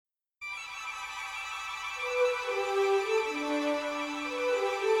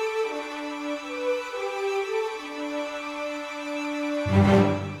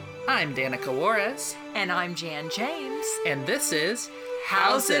I'm Danica Juarez. And I'm Jan James. And this is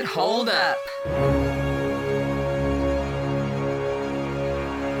How's It Hold Up?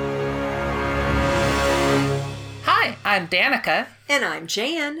 Hi, I'm Danica. And I'm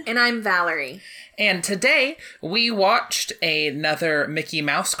Jan. And I'm Valerie. And today we watched another Mickey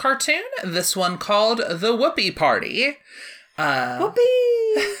Mouse cartoon, this one called The Whoopie Party. Whoopee!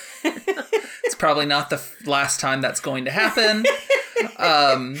 It's probably not the last time that's going to happen.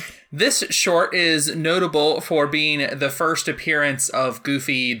 This short is notable for being the first appearance of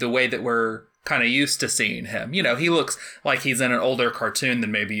Goofy the way that we're kind of used to seeing him. You know, he looks like he's in an older cartoon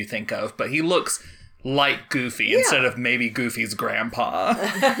than maybe you think of, but he looks like Goofy instead of maybe Goofy's grandpa.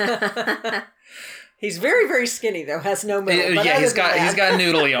 He's very, very skinny, though. Has no middle. Yeah, he's got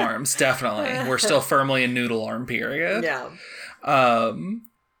noodly arms, definitely. We're still firmly in noodle arm period. Yeah.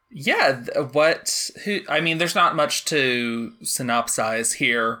 There's not much to synopsize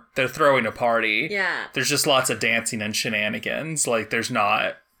here. They're throwing a party. Yeah. There's just lots of dancing and shenanigans. Like, there's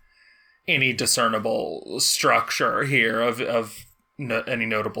not any discernible structure here of any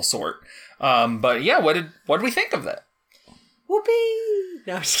notable sort. But yeah, what did we think of that? Whoopee!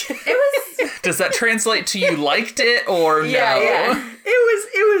 No, I'm just kidding. Does that translate to you liked it or no? Yeah.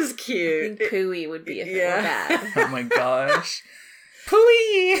 It was cute. I think Pooey would be if it were bad. Oh my gosh.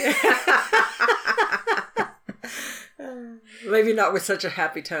 Pooey! Maybe not with such a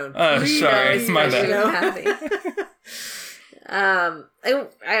happy tone. Oh, sorry. It's my bad.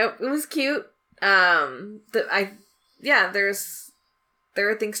 It was cute. There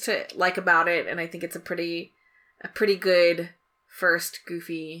are things to like about it, and I think it's a pretty good first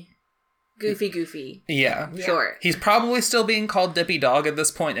Goofy. Yeah. Short. He's probably still being called Dippy Dog at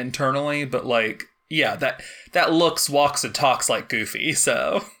this point internally, but like, yeah, that looks, walks, and talks like Goofy,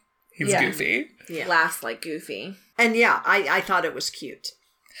 so he's Goofy. Yeah. Laughs like Goofy. And yeah, I thought it was cute.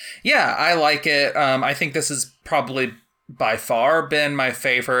 Yeah, I like it. I think this has probably by far been my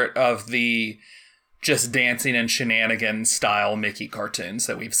favorite of the just dancing and shenanigans style Mickey cartoons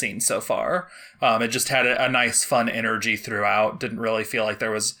that we've seen so far. It just had a nice fun energy throughout. Didn't really feel like there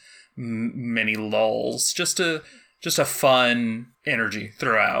was many lulls. Just a fun energy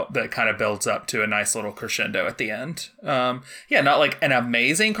throughout that kind of builds up to a nice little crescendo at the end. Not like an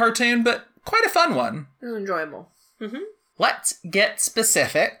amazing cartoon, but quite a fun one. It was enjoyable. Mm-hmm. Let's get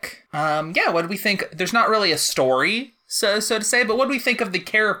specific. What do we think? There's not really a story, so to say, but what do we think of the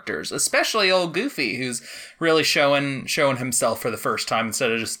characters, especially old Goofy, who's really showing himself for the first time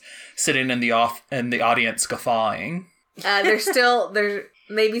instead of just sitting in the audience guffawing? They're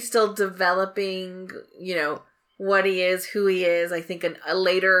maybe still developing, what he is, who he is. I think a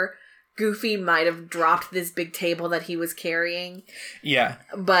later Goofy might have dropped this big table that he was carrying. Yeah.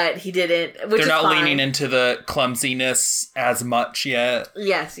 But he didn't, which is fine. They're not leaning into the clumsiness as much yet.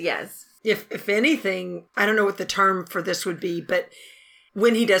 Yes. If anything, I don't know what the term for this would be, but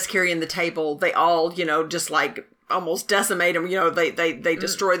when he does carry in the table, they all, just like almost decimate him. They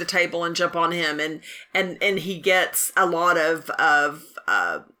destroy the table and jump on him, and he gets a lot of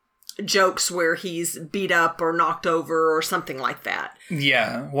jokes where he's beat up or knocked over or something like that.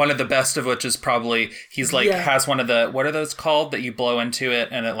 Yeah, one of the best of which is probably he's like has one of the, what are those called that you blow into it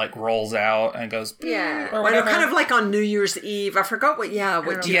and it like rolls out and goes or whatever. Kind of like on New Year's Eve. I forgot what you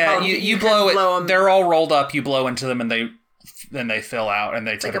blow it. Blow them. They're all rolled up. You blow into them and then they fill out and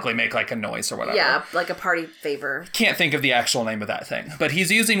they typically make like a noise or whatever. Yeah, like a party favor. Can't think of the actual name of that thing. But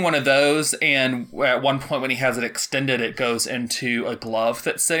he's using one of those, and at one point when he has it extended, it goes into a glove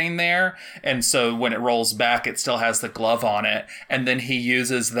that's sitting there. And so when it rolls back, it still has the glove on it. And then he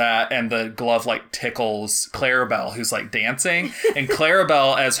uses that, and the glove like tickles Clarabelle, who's like dancing. And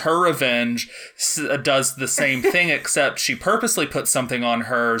Clarabelle, as her revenge, does the same thing, except she purposely puts something on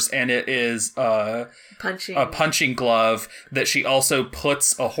hers, and it is a punching glove that she also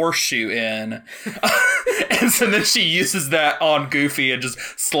puts a horseshoe in. And so then she uses that on Goofy and just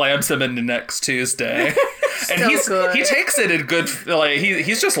slams him into next Tuesday. And he takes it in good, like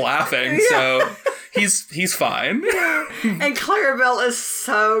he's just laughing. So he's fine. Yeah. And Clarabelle is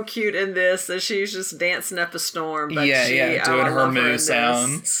so cute in this that she's just dancing up a storm. But doing her moo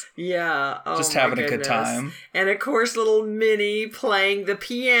sounds. Yeah. Just having a good time. And of course, little Minnie playing the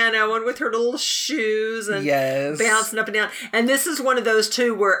piano and with her little shoes and bouncing up and down. And this is one of those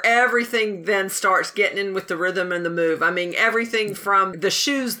too where everything then starts getting in with the rhythm and the move. I mean, everything from the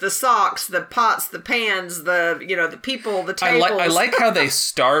shoes, the socks, the pots, the pans, the people, the tables. I like how they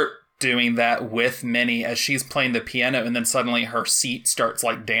start doing that with Minnie as she's playing the piano, and then suddenly her seat starts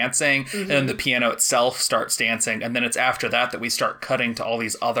like dancing, and then the piano itself starts dancing, and then it's after that we start cutting to all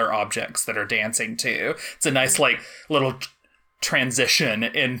these other objects that are dancing too. It's a nice like little transition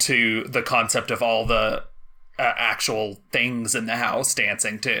into the concept of all the actual things in the house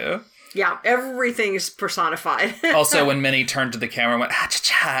dancing too. Yeah, everything is personified. Also, when Minnie turned to the camera and went,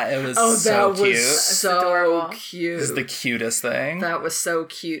 ah-cha-cha, it was so cute. So adorable. cute. It was the cutest thing. That was so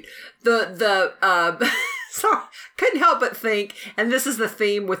cute. Sorry, couldn't help but think, and this is the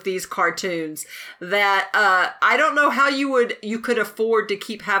theme with these cartoons, that I don't know how you could afford to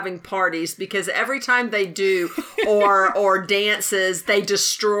keep having parties, because every time they do or dances, they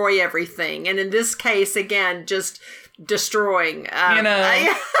destroy everything. And in this case, again, just destroying.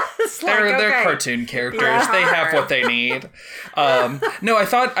 They're cartoon characters. Yeah. They have what they need. No, I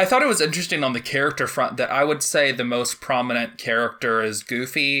thought it was interesting on the character front that I would say the most prominent character is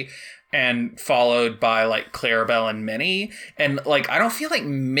Goofy, and followed by like Clarabelle and Minnie. And like I don't feel like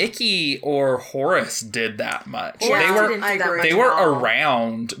Mickey or Horace did that much. Yeah, they were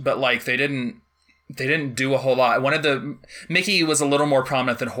around, but like they didn't do a whole lot. Mickey was a little more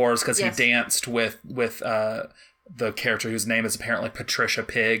prominent than Horace because he danced with the character whose name is apparently Patricia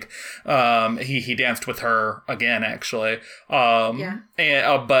Pig. He danced with her again, actually.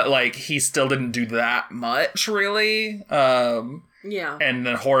 But like he still didn't do that much, really. And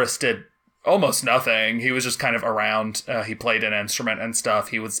then Horace did almost nothing. He was just kind of around. He played an instrument and stuff.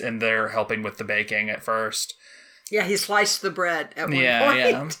 He was in there helping with the baking at first. Yeah, he sliced the bread at one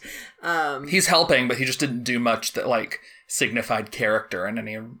point. Yeah. He's helping, but he just didn't do much that like signified character in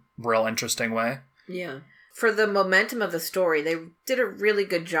any real interesting way. Yeah. For the momentum of the story, they did a really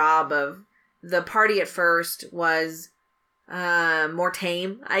good job of the party at first was more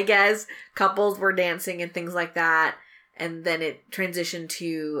tame, I guess. Couples were dancing and things like that. And then it transitioned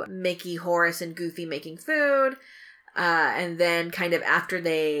to Mickey, Horace, and Goofy making food. And then kind of after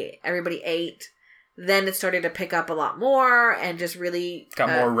everybody ate, then it started to pick up a lot more and just really got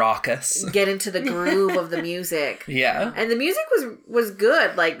more raucous. Get into the groove of the music. Yeah. And the music was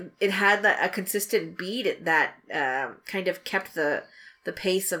good. Like it had a consistent beat that kind of kept the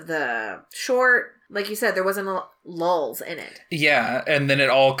pace of the short. Like you said, there wasn't lulls in it. Yeah, and then it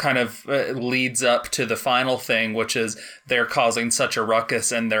all kind of leads up to the final thing, which is they're causing such a ruckus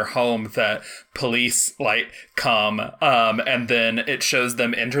in their home that police like come, and then it shows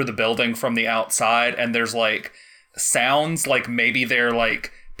them enter the building from the outside, and there's like sounds like maybe they're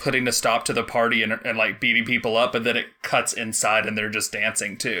like putting a stop to the party and like beating people up, and then it cuts inside and they're just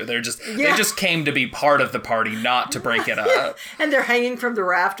dancing too. They just came to be part of the party, not to break it up. And they're hanging from the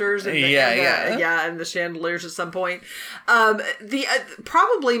rafters and and the chandeliers at some point. The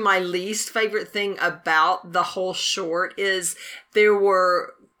probably my least favorite thing about the whole short is there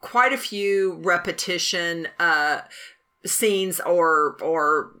were quite a few repetition scenes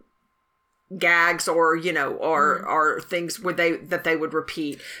or gags or things that they would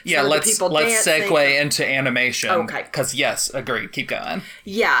repeat. Yeah, let's segue into animation. Okay, because yes, agreed. Keep going.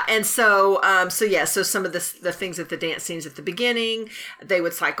 Yeah, and so some of the things at the dance scenes at the beginning, they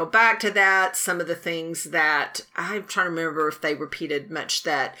would cycle back to that. Some of the things that I'm trying to remember if they repeated much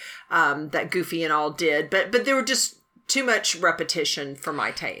that Goofy and all did, but there were just too much repetition for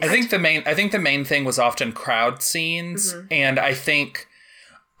my taste. I think the main thing was often crowd scenes, and I think.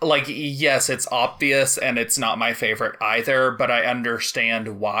 Like, yes, it's obvious and it's not my favorite either, but I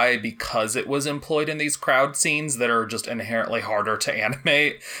understand why, because it was employed in these crowd scenes that are just inherently harder to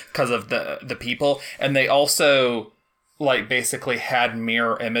animate because of the people. And they also, like, basically had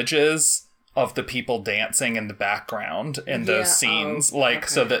mirror images of the people dancing in the background in those scenes.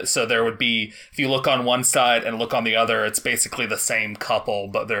 So there would be, if you look on one side and look on the other, it's basically the same couple,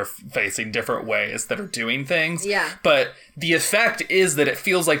 but they're facing different ways that are doing things. Yeah. But the effect is that it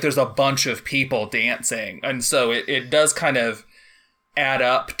feels like there's a bunch of people dancing. And so it does kind of add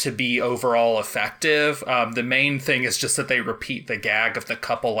up to be overall effective. The main thing is just that they repeat the gag of the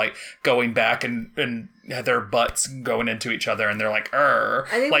couple like going back and their butts going into each other, and they're like, "Err."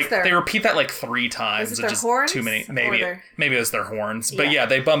 I think like they repeat that like 3 times. Is it their just horns? Too many. Maybe it was their horns. But yeah,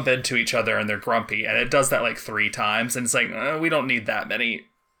 they bump into each other and they're grumpy, and it does that like 3 times, and it's like we don't need that many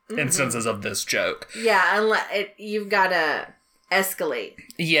instances of this joke. Yeah, unless you've got to escalate.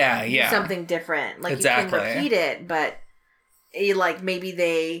 Yeah. Something different. Like exactly. You can repeat it, but like maybe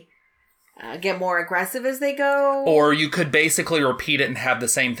they get more aggressive as they go. Or you could basically repeat it and have the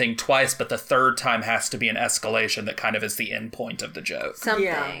same thing twice, but the third time has to be an escalation that kind of is the end point of the joke.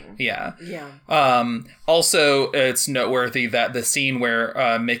 Something. Yeah. Also, it's noteworthy that the scene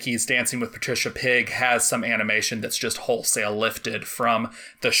where Mickey's dancing with Patricia Pig has some animation that's just wholesale lifted from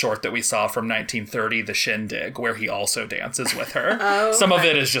the short that we saw from 1930, The Shindig, where he also dances with her. Some of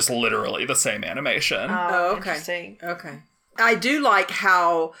it is just literally the same animation. Oh, okay. Okay. I do like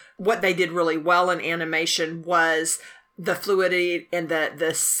how what they did really well in animation was the fluidity and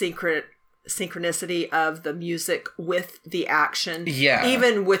the synchronicity of the music with the action. Yeah.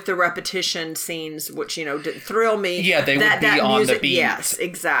 Even with the repetition scenes, which, didn't thrill me. Yeah, they would be on the beat. Yes,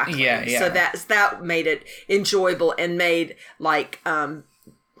 exactly. Yeah. So that made it enjoyable and made, like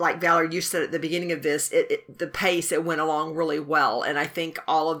Valerie, you said at the beginning of this, the pace, it went along really well. And I think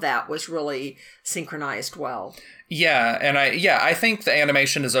all of that was really synchronized well. Yeah, and I think the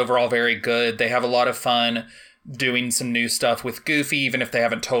animation is overall very good. They have a lot of fun doing some new stuff with Goofy, even if they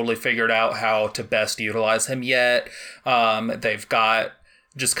haven't totally figured out how to best utilize him yet. They've got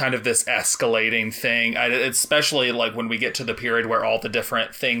just kind of this escalating thing, especially like when we get to the period where all the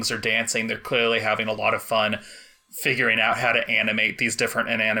different things are dancing. They're clearly having a lot of fun figuring out how to animate these different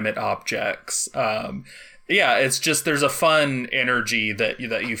inanimate objects. It's just, there's a fun energy that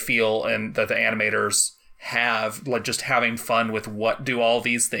you feel and that the animators have, like just having fun with what do all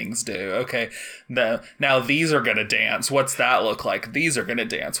these things do. Okay, now these are gonna dance. What's that look like? These are gonna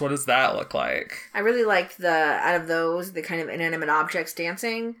dance. What does that look like? I really liked out of those, the kind of inanimate objects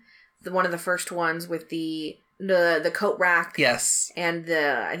dancing. One of the first ones with the coat rack. Yes. And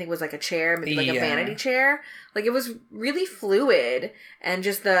I think it was like a chair, maybe like a vanity chair. Like, it was really fluid, and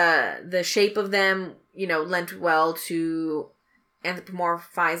just the shape of them, lent well to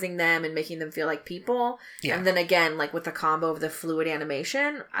anthropomorphizing them and making them feel like people. Yeah. And then again, like with the combo of the fluid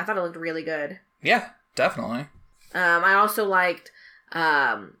animation, I thought it looked really good. Yeah, definitely. I also liked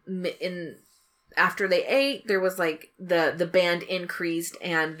after they ate, there was like the band increased,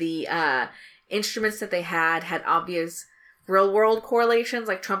 and the instruments that they had obvious real world correlations,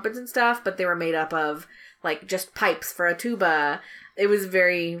 like trumpets and stuff, but they were made up of like just pipes for a tuba. It was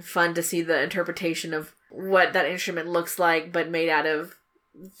very fun to see the interpretation of what that instrument looks like, but made out of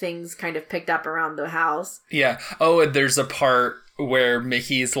things kind of picked up around the house. Yeah. Oh, and there's a part where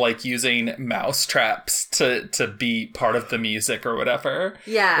Mickey's like using mouse traps to be part of the music or whatever.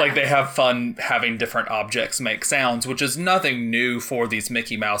 Yeah. Like, they have fun having different objects make sounds, which is nothing new for these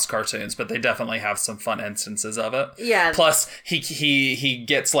Mickey Mouse cartoons, but they definitely have some fun instances of it. Yeah. Plus, he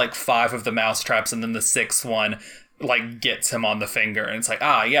gets like 5 of the mouse traps, and then the 6th one like gets him on the finger, and it's like,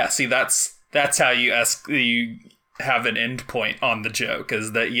 see, that's how you have an end point on the joke,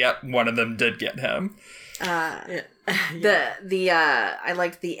 is that, yep, one of them did get him. I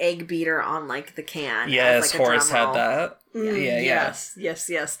liked the egg beater on like the can. Yes, like Horace had that. Yes.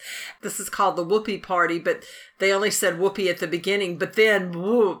 This is called the Whoopee Party, but they only said whoopee at the beginning, but then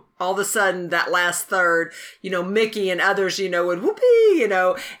whoop, all of a sudden that last third, Mickey and others, would whoopee,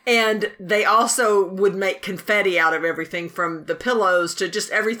 and they also would make confetti out of everything, from the pillows to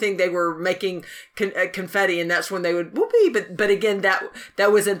just everything. They were making confetti, and that's when they would whoopee. But again,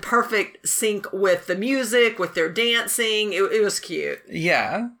 that was in perfect sync with the music, with their dancing. It was cute.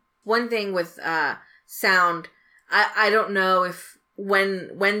 Yeah. One thing with sound, I don't know if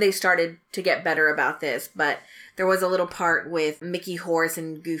when they started to get better about this, but there was a little part with Mickey, Horace,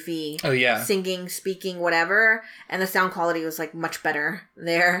 and Goofy singing, speaking, whatever, and the sound quality was like much better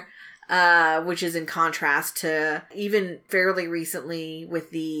there, which is in contrast to even fairly recently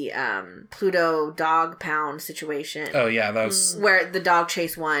with the Pluto dog pound situation. Oh yeah, that was where the dog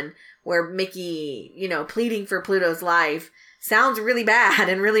chase one, where Mickey, pleading for Pluto's life, sounds really bad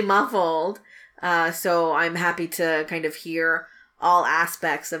and really muffled. So I'm happy to kind of hear all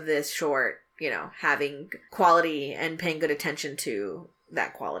aspects of this short, having quality and paying good attention to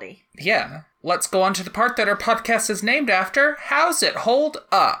that quality. Yeah. Let's go on to the part that our podcast is named after. How's it hold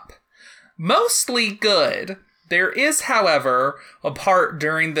up? Mostly good. There is, however, a part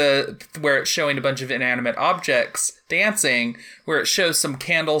during where it's showing a bunch of inanimate objects dancing, where it shows some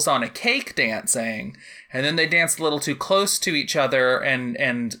candles on a cake dancing, and then they dance a little too close to each other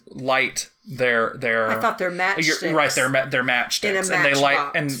and light their I thought they're matchsticks. Right, they're matchsticks, and they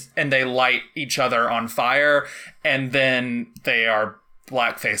light and they light each other on fire, and then they are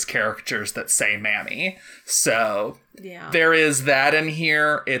blackface characters that say Mammy. So there is that in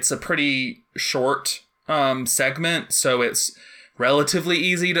here. It's a pretty short segment, so it's relatively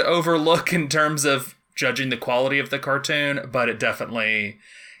easy to overlook in terms of judging the quality of the cartoon, but it definitely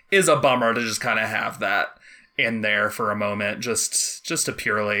is a bummer to just kind of have that in there for a moment, just a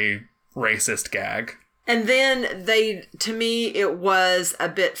purely racist gag. And then to me, it was a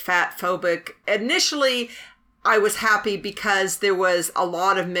bit fat phobic. Initially, I was happy because there was a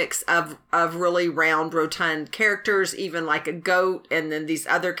lot of mix of really round, rotund characters, even like a goat, and then these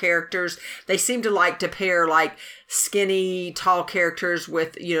other characters. They seem to like to pair like skinny, tall characters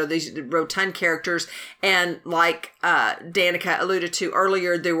with, these rotund characters. And like Danica alluded to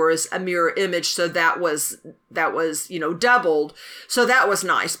earlier, there was a mirror image, so that was doubled. So that was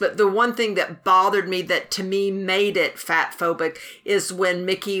nice. But the one thing that bothered me, that to me made it fat phobic, is when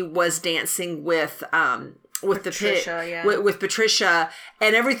Mickey was dancing with Patricia, with Patricia,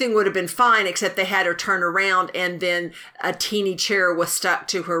 and everything would have been fine except they had her turn around and then a teeny chair was stuck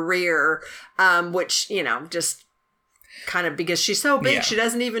to her rear, which just kind of, because she's so big, she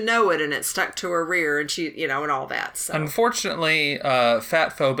doesn't even know it, and it's stuck to her rear, and she and all that. So unfortunately,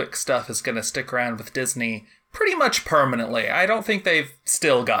 fat phobic stuff is going to stick around with Disney pretty much permanently. I don't think they've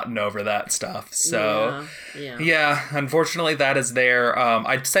still gotten over that stuff. So, yeah, unfortunately that is there.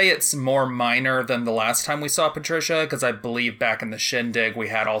 I'd say it's more minor than the last time we saw Patricia, because I believe back in the Shindig we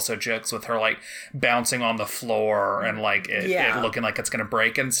had also jokes with her like bouncing on the floor and like it looking like it's going to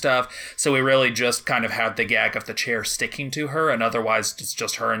break and stuff. So we really just kind of had the gag of the chair sticking to her, and otherwise it's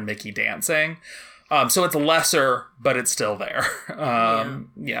just her and Mickey dancing. So it's lesser, but it's still there.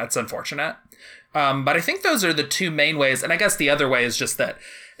 It's unfortunate. But I think those are the two main ways. And I guess the other way is just that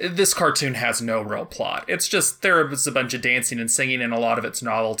this cartoon has no real plot. It's just there is a bunch of dancing and singing, and a lot of its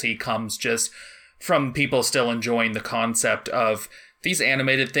novelty comes just from people still enjoying the concept of these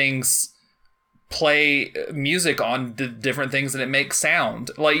animated things play music on the different things and it makes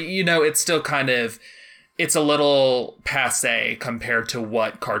sound. Like, it's still kind of, it's a little passé compared to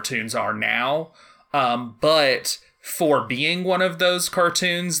what cartoons are now. But for being one of those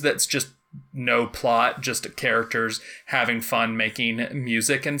cartoons that's just no plot, just characters having fun making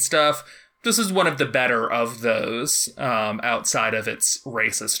music and stuff, this is one of the better of those, outside of its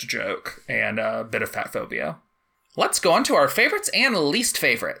racist joke and a bit of fat phobia. Let's go on to our favorites and least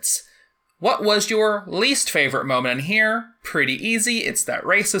favorites. What was your least favorite moment in here? Pretty easy. It's that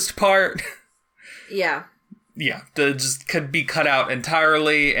racist part. Yeah. Yeah, that just could be cut out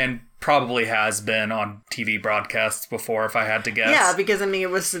entirely, and probably has been on TV broadcasts before, if I had to guess. Yeah, because it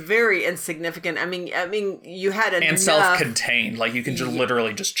was very insignificant. I mean, you had enough, and self-contained. Like you can just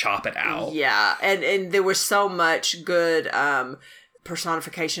literally just chop it out. Yeah, and there was so much good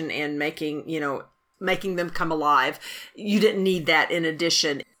personification and making them come alive. You didn't need that in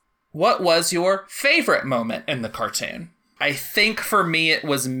addition. What was your favorite moment in the cartoon? I think for me it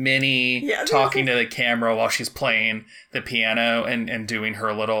was Minnie talking to the camera while she's playing the piano and doing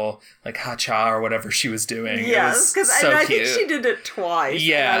her little like ha-cha or whatever she was doing. Yes, because I think she did it twice.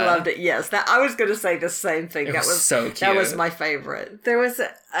 Yeah. And I loved it. Yes, I was going to say the same thing. That was so cute. That was my favorite. There was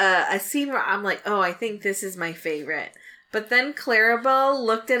a scene where I'm like, oh, I think this is my favorite. But then Clarabelle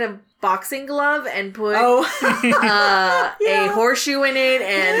looked at a boxing glove and put a horseshoe in it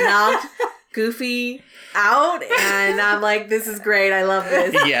and knocked Goofy out, and I'm like, this is great. I love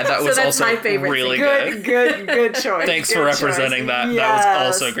this. Yeah, that was also my favorite really good. Good choice. Thanks for representing that. Yes, that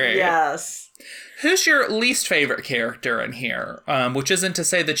was also great. Yes. Who's your least favorite character in here? Which isn't to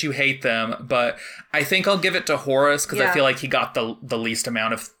say that you hate them, but I think I'll give it to Horace because I feel like he got the least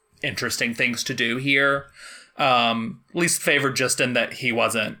amount of interesting things to do here. Least favorite just in that he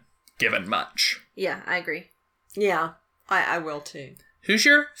wasn't given much. Yeah, I agree. Yeah, I will too. Who's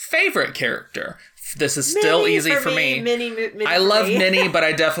your favorite character? This is still easy for me. Minnie I love Minnie, but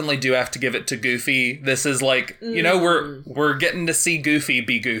I definitely do have to give it to Goofy. This is like, we're getting to see Goofy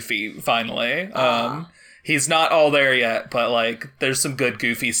be Goofy finally. He's not all there yet, but like there's some good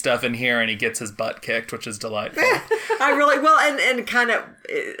Goofy stuff in here, and he gets his butt kicked, which is delightful. and kind of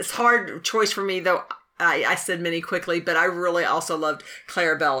it's hard choice for me though. I said Minnie quickly, but I really also loved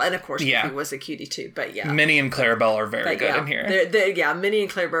Clarabelle, and of course Goofy was a cutie too. But yeah, Minnie and Clarabelle are very good in here. Minnie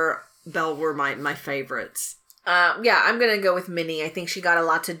and Clarabelle were my favorites. I'm gonna go with Minnie. I think she got a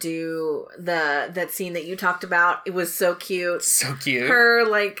lot to do. That scene that you talked about, it was so cute. So cute. Her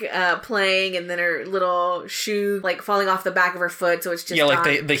like playing, and then her little shoe like falling off the back of her foot, so it's just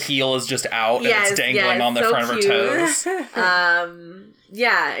the heel is just out and it's dangling on the front of her toes.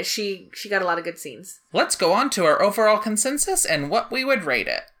 Yeah, she got a lot of good scenes. Let's go on to our overall consensus and what we would rate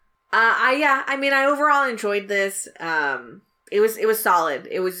it. I overall enjoyed this. It was solid.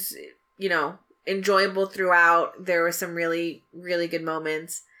 It was, enjoyable throughout. There were some really, really good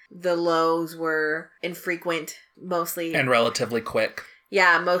moments. The lows were infrequent, mostly. And relatively quick.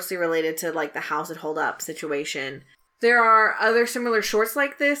 Yeah, mostly related to like the House at Hold Up situation. There are other similar shorts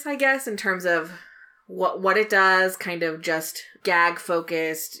like this, I guess, in terms of what it does, kind of just gag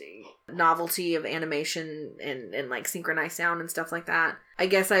focused, novelty of animation and like synchronized sound and stuff like that. I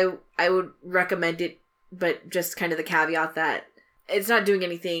guess I would recommend it but just kind of the caveat that it's not doing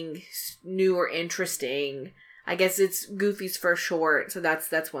anything new or interesting. I guess it's Goofy's first short, so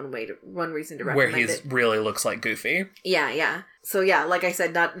that's one reason to recommend where he it. really looks like Goofy. Yeah. So yeah, like I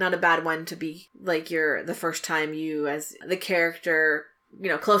said, not a bad one to be like the first time you as the character,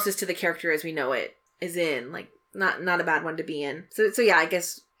 closest to the character as we know it is in. Like not a bad one to be in. So yeah, I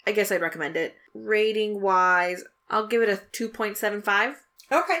guess I'd recommend it. Rating wise, I'll give it a 2.75.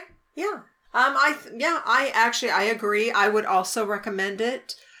 Okay. Yeah. I agree. I would also recommend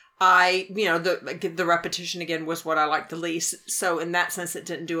it. The repetition again was what I liked the least. So in that sense, it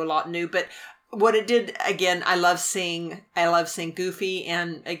didn't do a lot new, but what it did, again, I love seeing Goofy,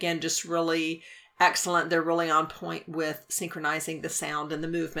 and again, just really excellent. They're really on point with synchronizing the sound and the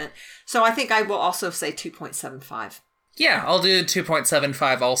movement. So I think I will also say 2.75. Yeah, I'll do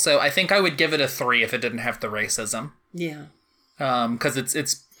 2.75 also. I think I would give it a 3 if it didn't have the racism. Yeah. Because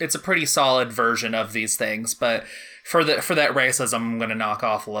it's a pretty solid version of these things, but for that racism, I'm going to knock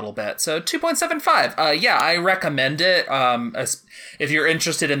off a little bit. So 2.75. Yeah, I recommend it. If you're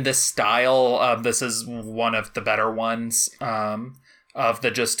interested in this style, this is one of the better ones of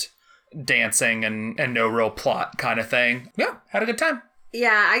the just dancing and no real plot kind of thing. Yeah, had a good time.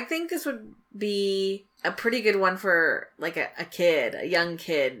 Yeah, I think this would be a pretty good one for like a young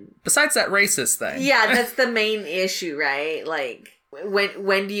kid. Besides that racist thing. Yeah, that's the main issue, right? Like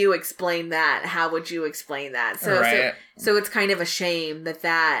when do you explain that? How would you explain that? So it's kind of a shame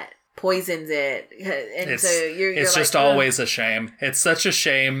that poisons it. And it's just like, always a shame. It's such a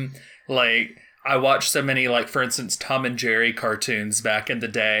shame. Like, I watched so many, like, for instance, Tom and Jerry cartoons back in the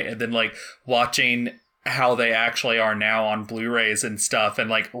day, and then like watching how they actually are now on Blu-rays and stuff, and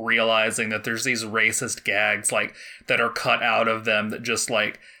like realizing that there's these racist gags like that are cut out of them that just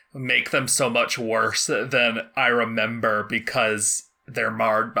like make them so much worse than I remember because they're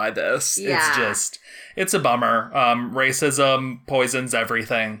marred by this. Yeah. It's a bummer. Racism poisons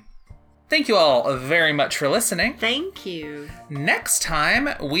everything. Thank you all very much for listening. Thank you. Next time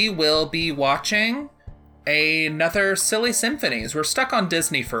we will be watching another Silly Symphonies. We're stuck on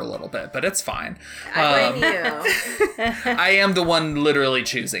Disney for a little bit, but it's fine. I blame you. I am the one literally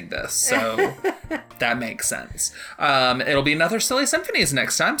choosing this, so that makes sense. It'll be another Silly Symphonies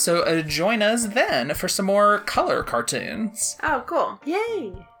next time, so join us then for some more color cartoons. Oh, cool.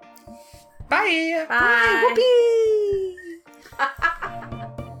 Yay. Bye. Bye. Whoopee.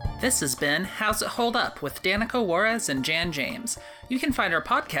 This has been How's It Hold Up with Danica Juarez and Jan James. You can find our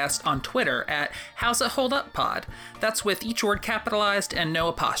podcast on Twitter at How's It Hold Up Pod. That's with each word capitalized and no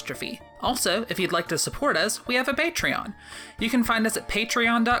apostrophe. Also, if you'd like to support us, we have a Patreon. You can find us at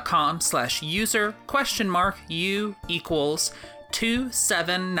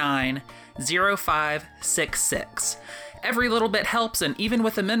patreon.com/user?U=2790566. Every little bit helps, and even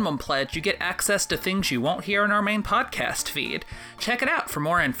with a minimum pledge, you get access to things you won't hear in our main podcast feed. Check it out for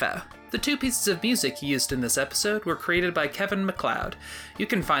more info. The 2 pieces of music used in this episode were created by Kevin MacLeod. You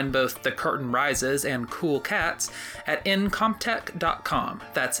can find both The Curtain Rises and Cool Cats at incompetech.com.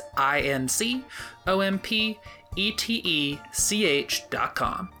 That's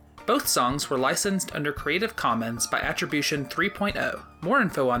INCOMPETECH.com. Both songs were licensed under Creative Commons by Attribution 3.0. More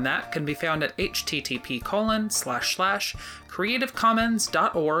info on that can be found at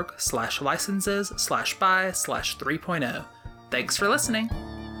http://creativecommons.org/licenses/by/3.0. Thanks for listening.